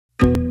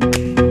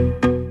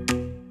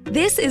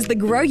This is the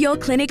Grow Your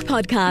Clinic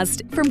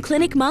podcast from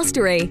Clinic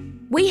Mastery.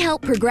 We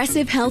help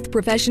progressive health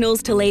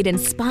professionals to lead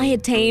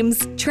inspired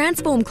teams,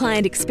 transform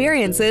client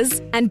experiences,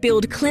 and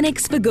build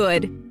clinics for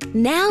good.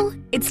 Now,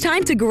 it's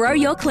time to grow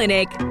your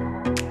clinic.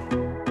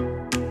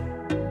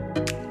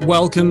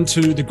 Welcome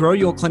to the Grow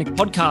Your Clinic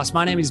podcast.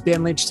 My name is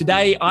Ben Lynch.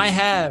 Today, I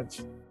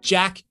have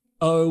Jack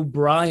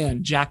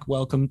O'Brien. Jack,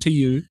 welcome to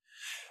you.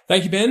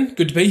 Thank you, Ben.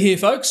 Good to be here,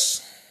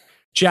 folks.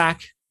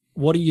 Jack,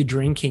 what are you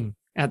drinking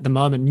at the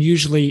moment?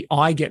 Usually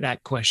I get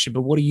that question,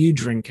 but what are you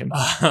drinking?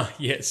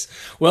 Yes.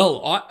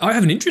 Well, I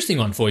have an interesting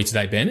one for you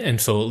today, Ben,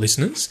 and for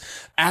listeners.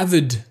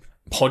 Avid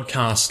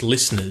podcast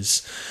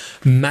listeners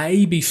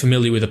may be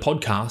familiar with a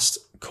podcast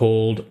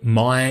called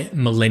My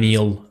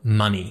Millennial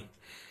Money.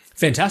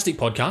 Fantastic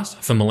podcast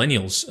for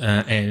millennials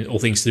and all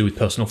things to do with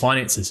personal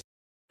finances.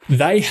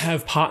 They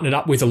have partnered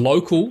up with a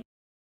local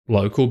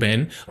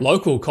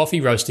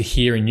coffee roaster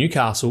here in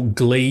Newcastle,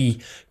 Glee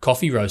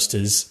Coffee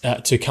Roasters,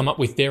 to come up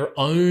with their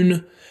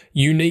own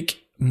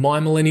unique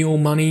My Millennial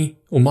Money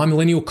or My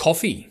Millennial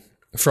Coffee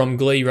from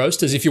Glee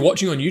Roasters. If you're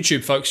watching on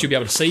YouTube, folks, you'll be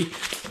able to see.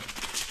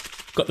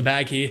 Got the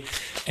bag here.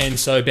 And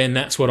so, Ben,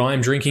 that's what I'm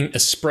drinking,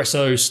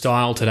 espresso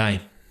style today.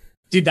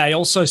 Did they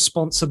also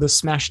sponsor the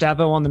Smashed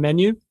Avo on the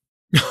menu?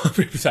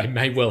 They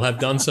may well have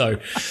done so.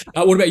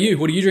 What about you?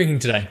 What are you drinking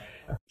today?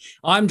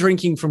 I'm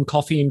drinking from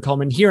Coffee in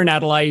Common here in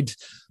Adelaide,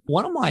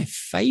 one of my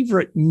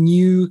favorite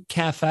new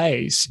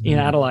cafes in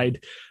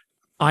Adelaide.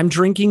 I'm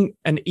drinking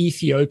an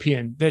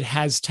Ethiopian that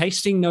has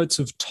tasting notes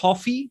of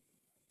toffee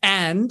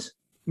and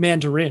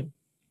mandarin.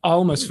 I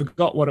almost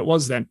forgot what it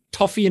was then.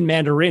 Toffee and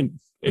mandarin.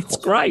 It's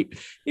great.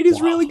 It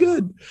is really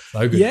good.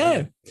 So good.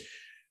 Yeah.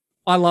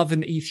 I love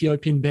an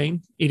Ethiopian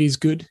bean. It is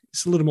good.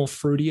 It's a little more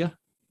fruitier.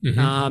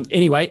 Mm-hmm.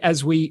 Anyway,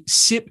 as we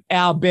sip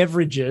our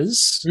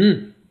beverages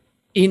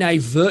in a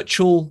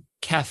virtual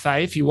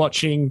cafe, if you're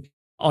watching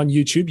on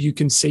YouTube, you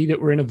can see that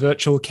we're in a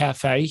virtual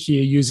cafe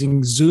here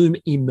using Zoom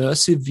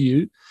Immersive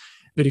View.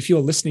 But if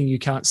you're listening, you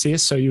can't see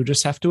us, so you'll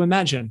just have to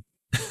imagine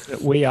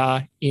that we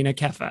are in a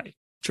cafe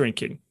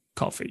drinking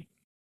coffee.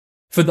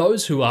 For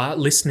those who are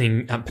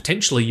listening,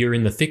 potentially you're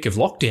in the thick of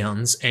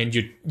lockdowns and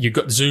you've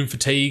got Zoom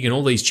fatigue and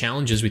all these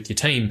challenges with your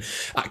team.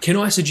 Can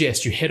I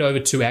suggest you head over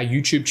to our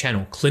YouTube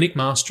channel, Clinic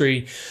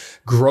Mastery,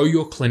 Grow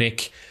Your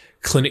Clinic,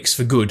 Clinics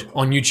for Good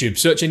on YouTube.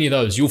 Search any of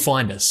those, you'll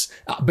find us.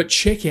 But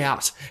check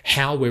out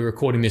how we're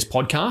recording this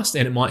podcast,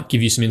 and it might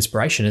give you some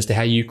inspiration as to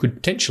how you could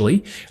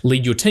potentially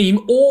lead your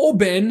team or,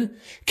 Ben,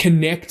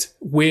 connect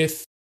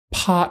with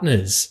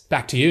partners.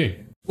 Back to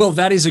you. Well,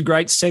 that is a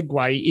great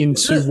segue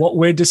into what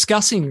we're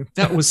discussing.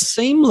 That was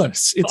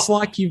seamless. It's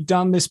like you've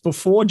done this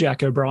before,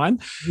 Jack O'Brien.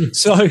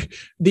 So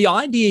the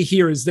idea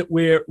here is that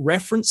we're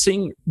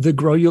referencing the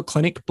Grow Your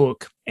Clinic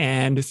book,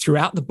 and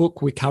throughout the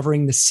book, we're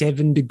covering the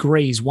 7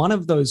 degrees. One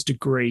of those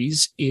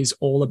degrees is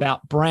all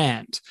about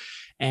brand,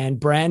 and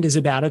brand is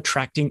about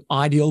attracting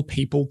ideal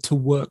people to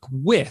work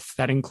with.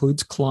 That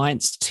includes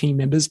clients, team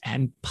members,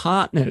 and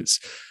partners.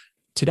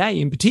 Today,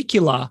 in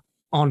particular,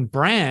 on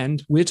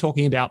brand, we're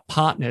talking about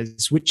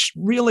partners, which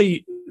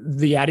really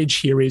the adage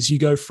here is you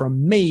go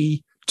from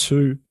me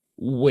to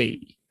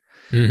we.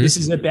 Mm-hmm. This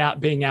is about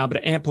being able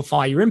to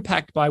amplify your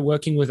impact by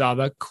working with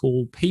other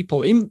cool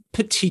people. In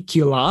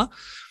particular,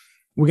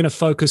 we're going to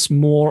focus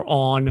more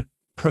on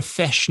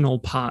professional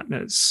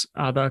partners,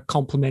 other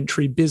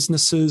complementary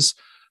businesses,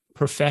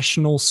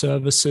 professional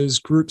services,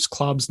 groups,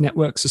 clubs,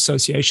 networks,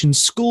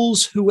 associations,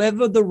 schools,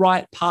 whoever the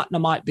right partner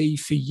might be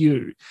for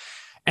you.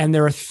 And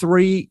there are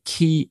 3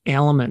 key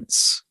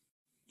elements: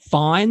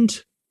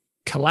 find,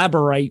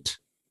 collaborate,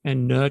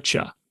 and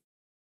nurture.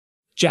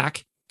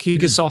 Jack,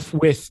 kick us off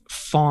with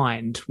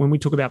find. When we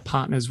talk about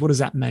partners, what does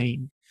that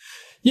mean?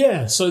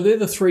 Yeah, so they're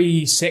the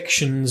 3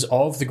 sections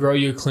of the Grow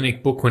Your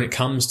Clinic book when it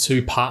comes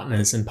to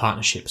partners and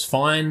partnerships: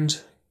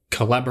 find,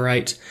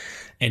 collaborate,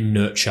 and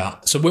nurture.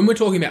 So when we're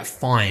talking about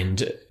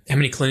find, how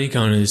many clinic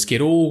owners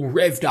get all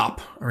revved up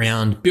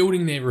around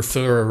building their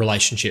referrer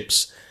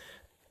relationships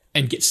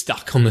and get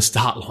stuck on the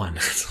start line?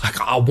 It's like,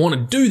 I want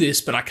to do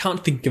this, but I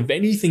can't think of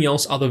anything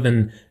else other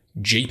than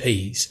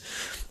GPs.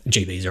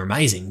 GPs are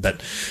amazing,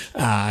 but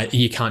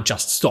you can't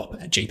just stop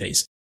at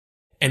GPs.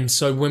 And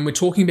so when we're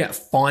talking about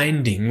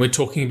finding, we're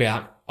talking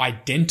about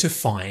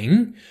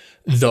identifying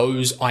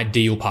those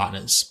ideal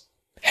partners.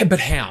 But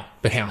how?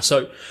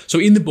 So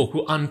in the book,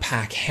 we'll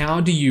unpack,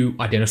 how do you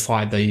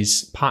identify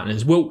these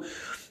partners? Well,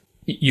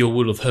 you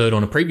would have heard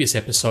on a previous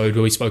episode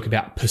where we spoke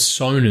about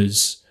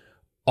personas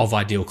of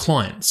ideal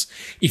clients.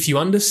 If you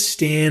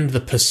understand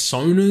the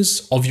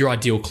personas of your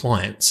ideal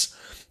clients,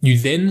 you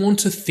then want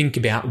to think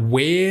about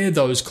where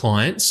those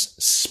clients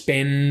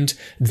spend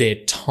their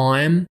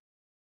time,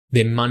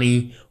 their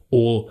money,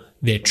 or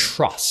their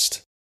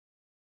trust.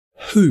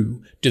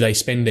 Who do they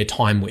spend their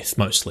time with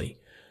mostly?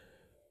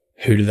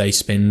 Who do they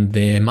spend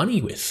their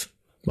money with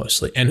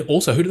mostly? And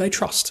also, who do they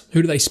trust?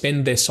 Who do they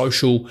spend their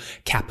social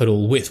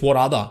capital with? What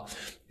other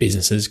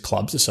businesses,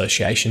 clubs,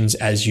 associations,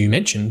 as you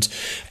mentioned?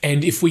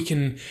 And if we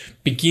can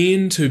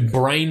begin to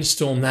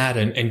brainstorm that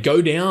and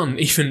go down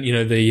even,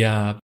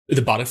 the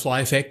the butterfly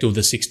effect or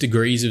the 6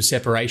 degrees of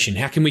separation?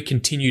 How can we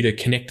continue to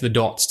connect the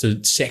dots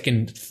to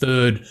second,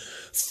 third,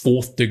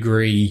 fourth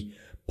degree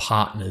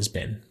partners,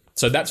 Ben?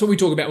 So that's what we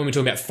talk about when we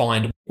talk about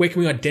find. Where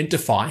can we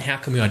identify? How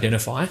can we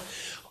identify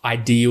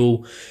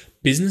ideal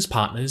business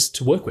partners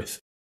to work with?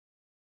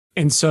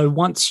 And so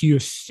once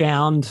you've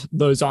found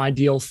those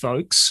ideal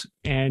folks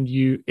and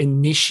you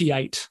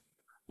initiate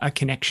a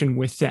connection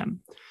with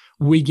them,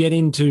 we get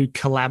into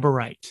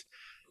collaborate.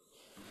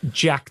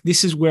 Jack,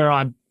 this is where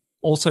I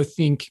also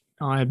think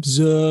I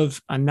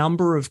observe a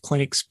number of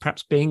clinics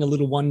perhaps being a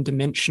little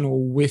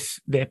one-dimensional with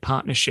their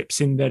partnerships,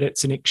 in that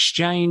it's an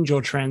exchange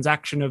or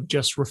transaction of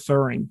just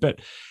referring. But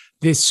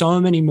there's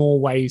so many more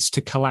ways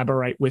to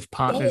collaborate with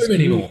partners. So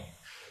many more.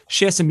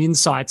 Share some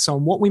insights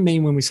on what we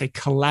mean when we say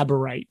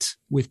collaborate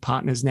with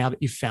partners now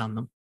that you've found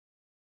them.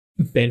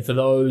 Ben, for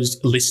those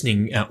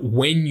listening,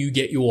 when you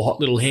get your hot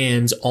little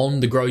hands on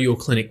the Grow Your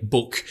Clinic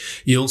book,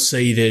 you'll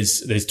see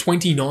there's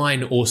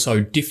 29 or so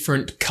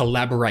different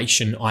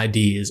collaboration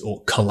ideas,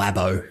 or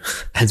collabo,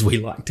 as we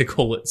like to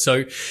call it.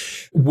 So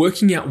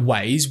working out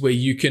ways where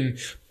you can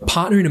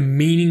partner in a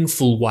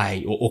meaningful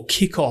way or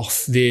kick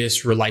off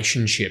this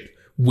relationship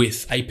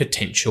with a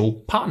potential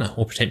partner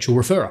or potential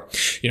referrer.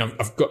 You know,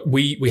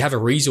 we have a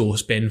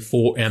resource, Ben,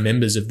 for our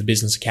members of the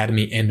Business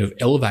Academy and of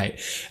Elevate,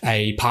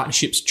 a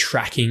partnerships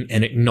tracking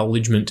and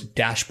acknowledgement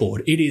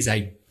dashboard. It is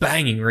a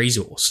banging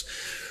resource.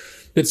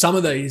 But some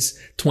of these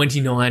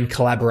 29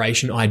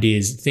 collaboration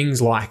ideas,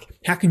 things like,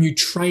 how can you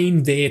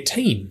train their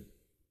team?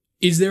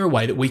 Is there a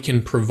way that we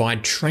can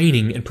provide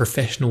training and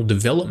professional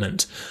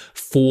development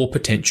for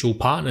potential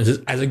partners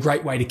as a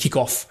great way to kick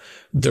off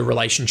the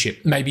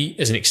relationship? Maybe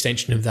as an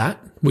extension of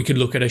that, we could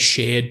look at a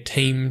shared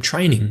team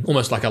training,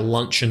 almost like a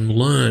lunch and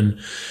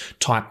learn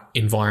type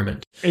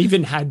environment.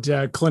 Even had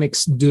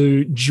clinics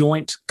do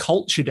joint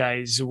culture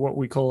days, what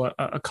we call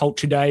a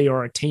culture day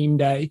or a team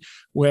day,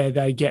 where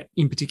they get,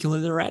 in particular,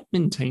 their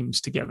admin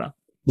teams together.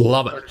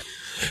 Love it.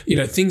 You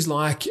know, things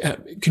like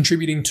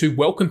contributing to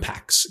welcome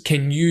packs.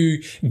 Can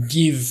you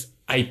give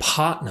a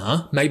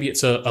partner, maybe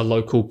it's a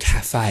local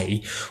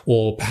cafe,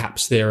 or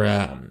perhaps they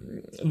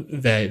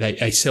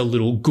sell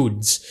little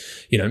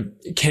goods, you know,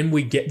 can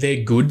we get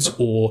their goods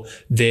or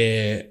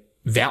their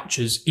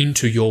vouchers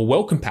into your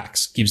welcome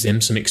packs? Gives them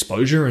some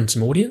exposure and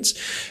some audience.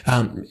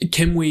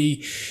 Can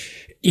we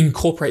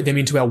incorporate them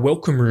into our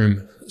welcome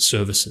room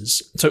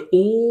services? So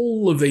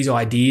all of these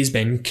ideas,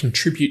 Ben,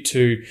 contribute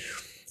to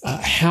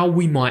how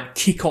we might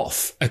kick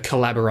off a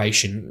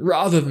collaboration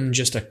rather than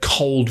just a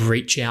cold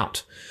reach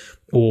out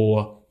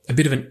or a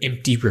bit of an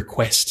empty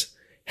request.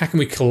 How can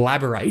we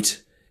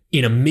collaborate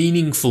in a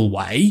meaningful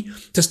way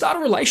to start a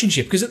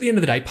relationship? Because at the end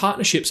of the day,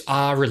 partnerships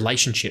are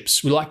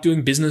relationships. We like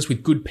doing business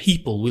with good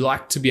people. We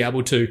like to be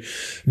able to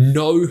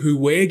know who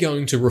we're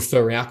going to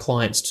refer our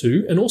clients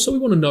to. And also we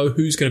want to know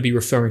who's going to be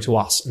referring to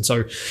us. And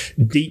so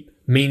deep,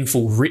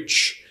 meaningful,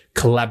 rich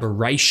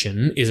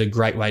collaboration is a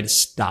great way to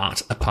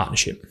start a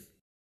partnership.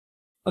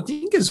 I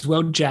think as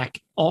well, Jack,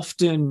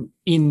 often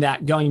in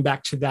that, going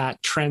back to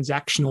that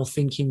transactional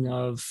thinking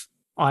of,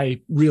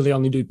 I really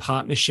only do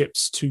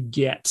partnerships to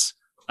get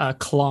a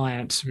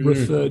client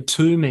referred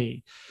to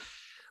me.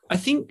 I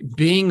think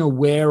being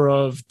aware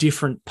of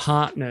different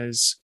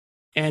partners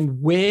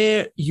and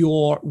where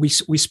we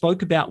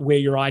spoke about where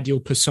your ideal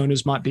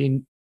personas might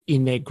be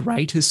in their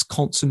greatest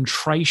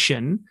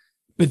concentration,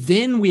 but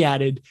then we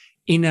added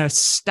in a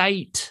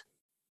state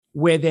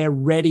where they're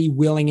ready,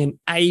 willing, and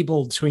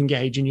able to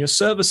engage in your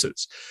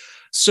services.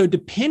 So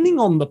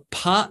depending on the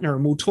partner,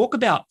 and we'll talk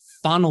about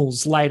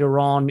funnels later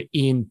on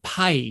in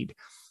paid,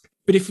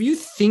 but if you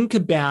think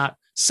about,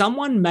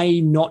 someone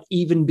may not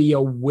even be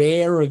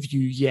aware of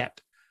you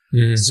yet.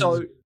 Mm-hmm.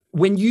 So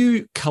when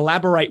you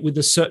collaborate with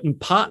a certain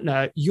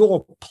partner,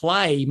 your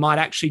play might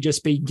actually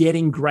just be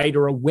getting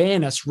greater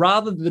awareness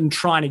rather than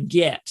trying to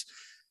get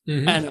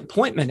an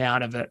appointment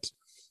out of it.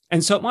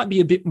 And so it might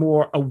be a bit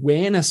more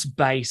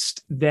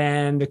awareness-based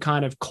than the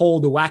kind of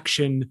call to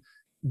action,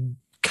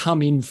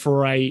 come in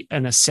for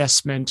an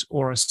assessment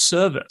or a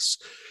service.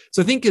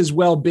 So I think as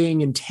well,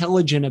 being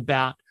intelligent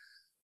about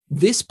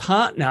this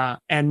partner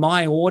and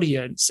my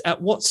audience,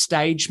 at what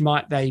stage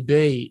might they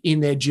be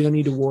in their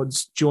journey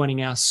towards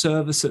joining our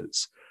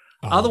services?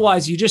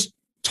 Otherwise, you're just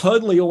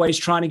totally always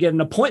trying to get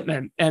an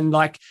appointment, and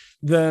like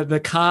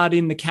the card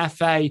in the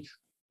cafe,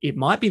 it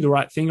might be the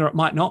right thing or it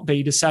might not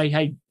be to say,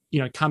 hey,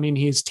 come in,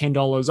 here's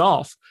 $10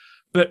 off.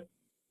 But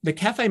the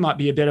cafe might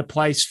be a better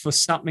place for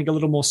something a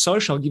little more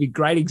social. I'll give you a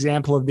great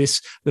example of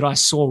this that I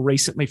saw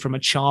recently from a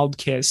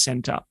childcare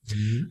center.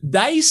 Mm-hmm.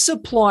 They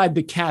supplied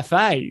the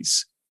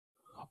cafes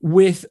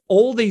with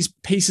all these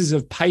pieces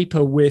of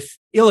paper with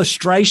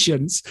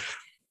illustrations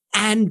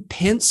and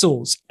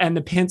pencils, and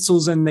the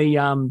pencils and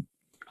the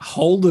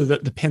holder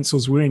that the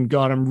pencils were in.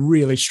 God, I'm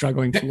really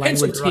struggling for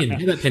language right now.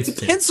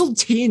 Pencil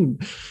tin.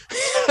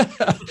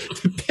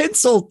 The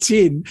pencil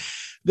tin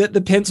that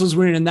the pencils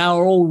were in, and they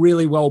were all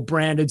really well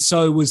branded.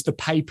 So was the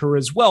paper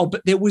as well,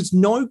 but there was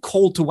no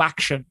call to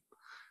action.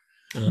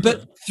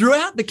 But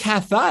throughout the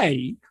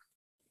cafe,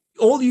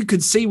 all you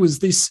could see was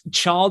this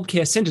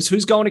childcare centers.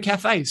 Who's going to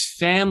cafes?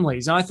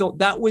 Families. And I thought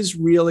that was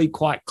really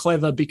quite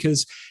clever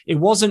because it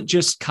wasn't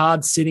just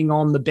cards sitting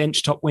on the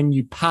bench top when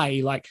you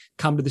pay, like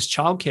come to this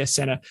childcare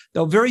center. They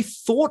were very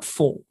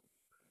thoughtful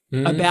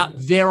about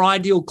their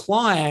ideal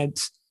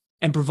client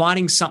and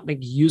providing something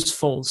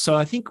useful. So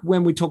I think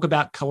when we talk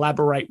about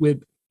collaborate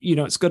with,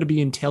 it's got to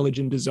be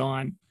intelligent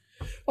design.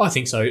 I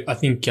think so. I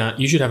think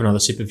you should have another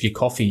sip of your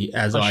coffee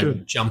as I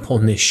jump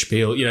on this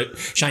spiel.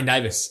 Shane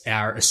Davis,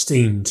 our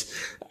esteemed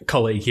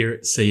colleague here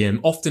at CM,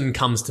 often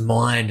comes to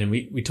mind, and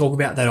we talk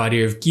about that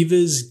idea of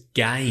givers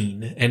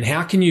gain and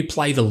how can you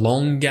play the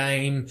long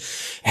game?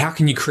 How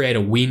can you create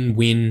a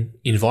win-win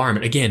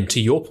environment? Again,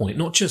 to your point,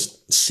 not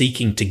just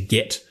seeking to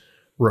get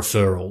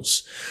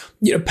referrals.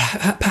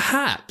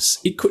 Perhaps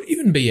it could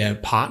even be a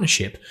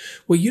partnership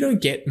where you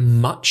don't get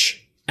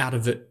much out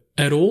of it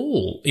at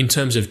all in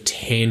terms of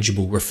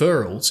tangible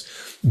referrals,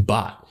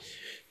 but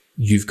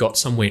you've got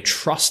somewhere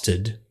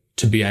trusted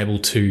to be able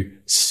to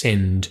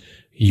send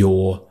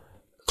your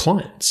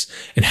clients,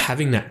 and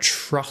having that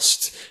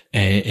trust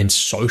and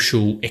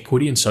social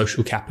equity and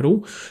social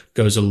capital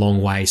goes a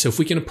long way. So if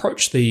we can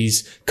approach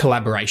these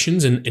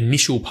collaborations and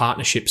initial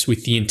partnerships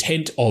with the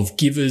intent of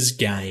givers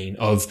gain,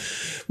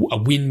 of a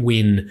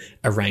win-win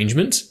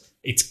arrangement,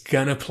 it's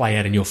going to play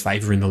out in your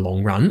favor in the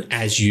long run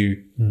as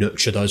you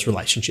nurture those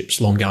relationships.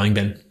 Long going,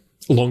 Ben.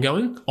 Long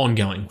going?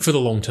 Ongoing. For the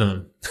long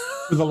term.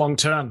 For the long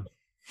term.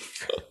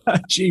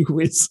 Gee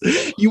whiz.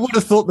 You would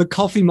have thought the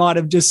coffee might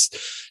have just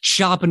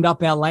sharpened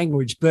up our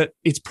language, but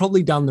it's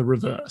probably done the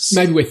reverse.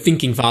 Maybe we're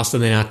thinking faster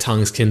than our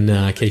tongues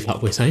can keep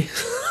up with, eh?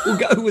 We'll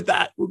go with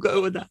that.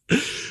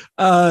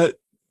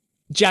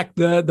 Jack,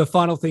 the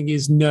final thing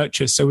is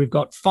nurture. So we've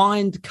got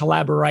find,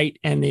 collaborate,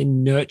 and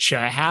then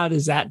nurture. How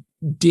does that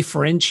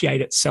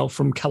differentiate itself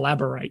from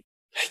collaborate?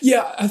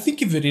 Yeah, I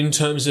think of it in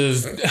terms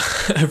of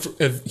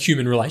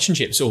human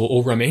relationships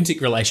or romantic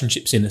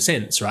relationships in a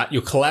sense, right?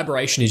 Your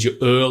collaboration is your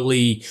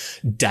early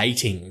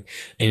dating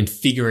and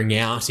figuring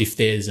out if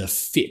there's a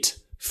fit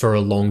for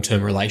a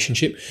long-term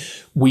relationship.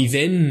 We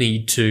then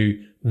need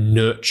to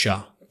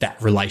nurture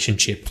that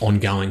relationship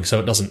ongoing so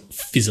it doesn't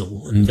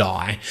fizzle and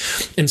die.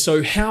 And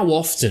so how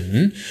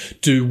often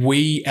do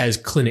we as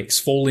clinics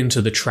fall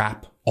into the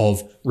trap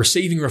of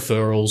receiving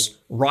referrals,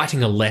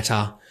 writing a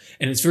letter,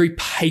 and it's very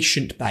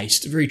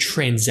patient-based, very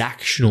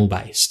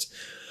transactional-based.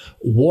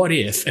 What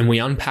if, and we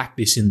unpack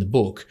this in the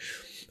book,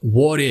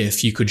 what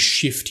if you could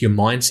shift your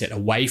mindset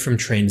away from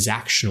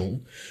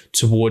transactional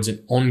towards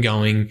an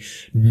ongoing,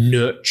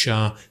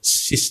 nurture,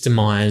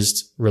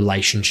 systemized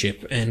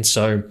relationship? And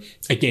so,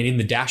 again, in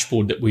the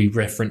dashboard that we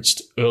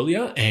referenced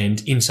earlier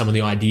and in some of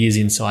the ideas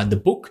inside the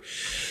book,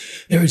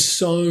 there is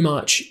so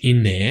much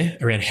in there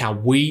around how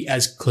we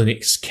as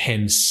clinics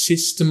can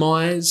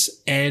systemize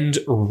and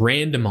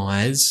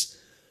randomize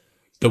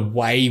the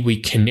way we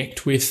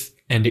connect with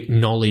and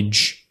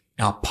acknowledge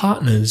our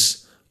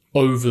partners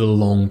over the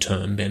long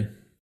term, Ben.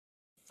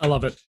 I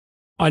love it.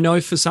 I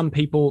know for some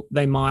people,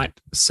 they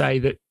might say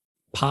that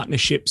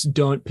partnerships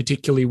don't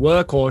particularly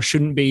work or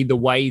shouldn't be the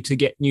way to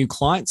get new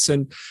clients.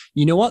 And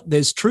you know what?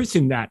 There's truth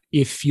in that.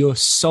 If you're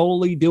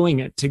solely doing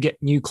it to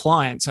get new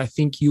clients, I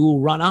think you will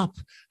run up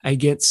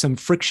against some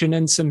friction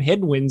and some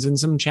headwinds and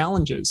some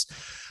challenges.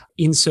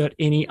 Insert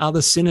any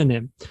other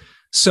synonym.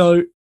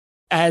 So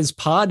as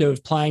part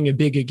of playing a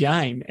bigger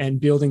game and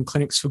building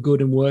Clinics for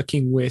Good and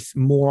working with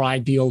more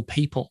ideal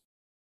people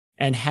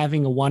and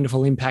having a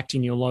wonderful impact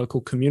in your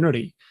local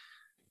community,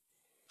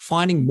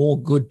 finding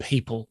more good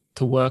people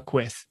to work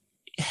with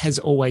has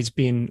always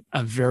been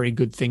a very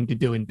good thing to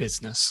do in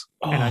business.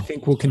 And I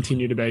think will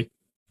continue to be.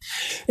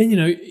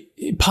 And,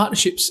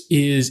 partnerships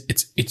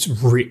it's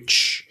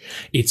rich,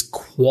 it's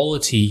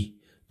quality,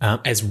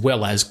 as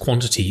well as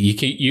quantity.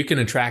 You can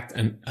attract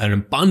an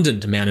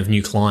abundant amount of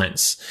new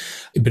clients,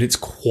 but it's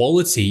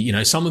quality.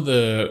 Some of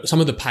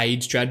the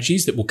paid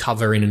strategies that we'll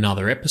cover in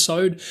another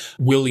episode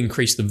will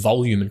increase the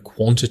volume and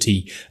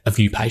quantity of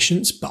new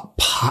patients, but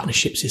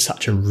partnerships is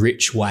such a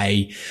rich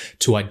way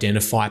to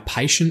identify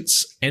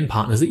patients and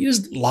partners that you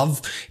just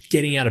love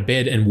getting out of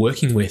bed and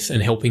working with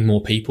and helping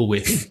more people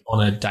with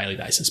on a daily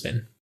basis,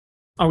 Ben.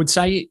 I would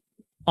say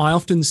I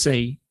often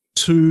see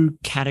two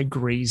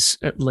categories,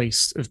 at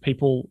least, of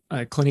people,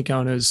 clinic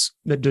owners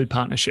that do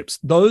partnerships.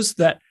 Those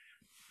that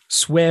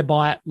swear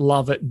by it,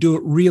 love it, do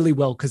it really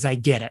well because they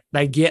get it.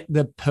 They get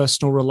the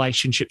personal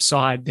relationship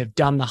side. They've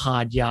done the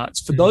hard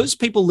yards. For those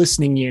people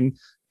listening in,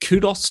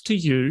 kudos to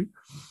you.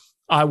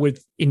 I would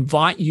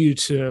invite you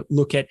to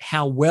look at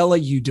how well are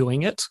you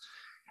doing it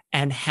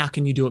and how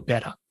can you do it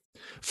better.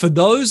 For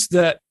those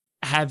that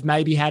have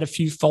maybe had a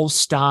few false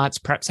starts,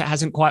 perhaps it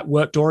hasn't quite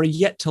worked or are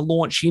yet to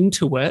launch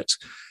into it,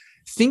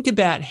 think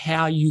about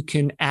how you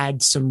can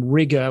add some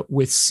rigor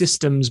with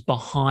systems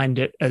behind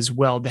it as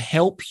well to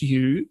help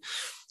you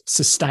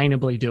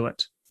sustainably do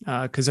it.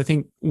 Because I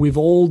think we've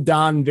all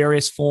done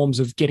various forms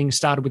of getting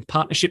started with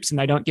partnerships and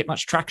they don't get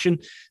much traction,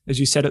 as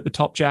you said at the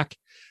top, Jack.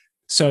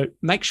 So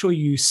make sure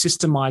you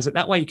systemize it.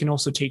 That way you can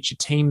also teach your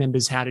team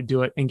members how to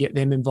do it and get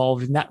them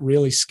involved, and that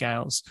really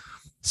scales.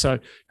 So,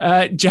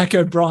 Jack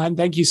O'Brien,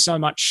 thank you so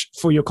much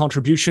for your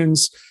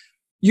contributions.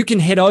 You can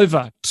head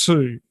over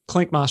to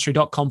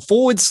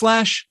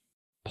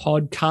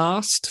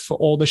clinicmastery.com/podcast for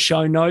all the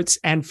show notes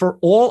and for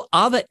all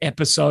other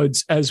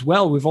episodes as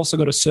well. We've also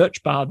got a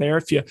search bar there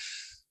if you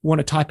want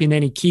to type in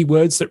any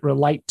keywords that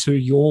relate to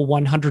your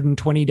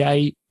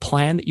 120-day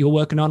plan that you're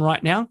working on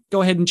right now.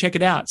 Go ahead and check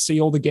it out.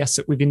 See all the guests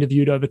that we've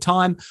interviewed over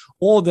time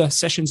or the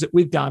sessions that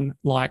we've done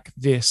like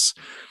this.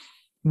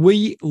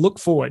 We look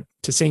forward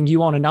to seeing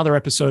you on another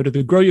episode of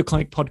the Grow Your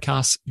Clinic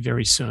podcast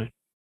very soon.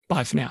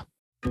 Bye for now.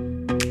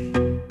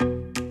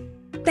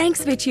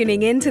 Thanks for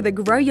tuning in to the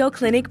Grow Your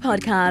Clinic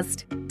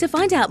podcast. To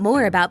find out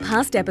more about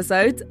past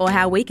episodes or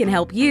how we can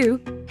help you,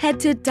 head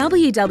to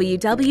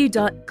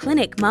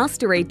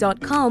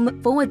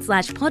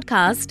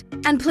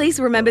www.clinicmastery.com/podcast. And please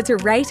remember to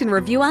rate and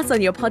review us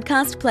on your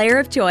podcast player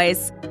of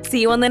choice.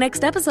 See you on the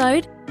next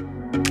episode.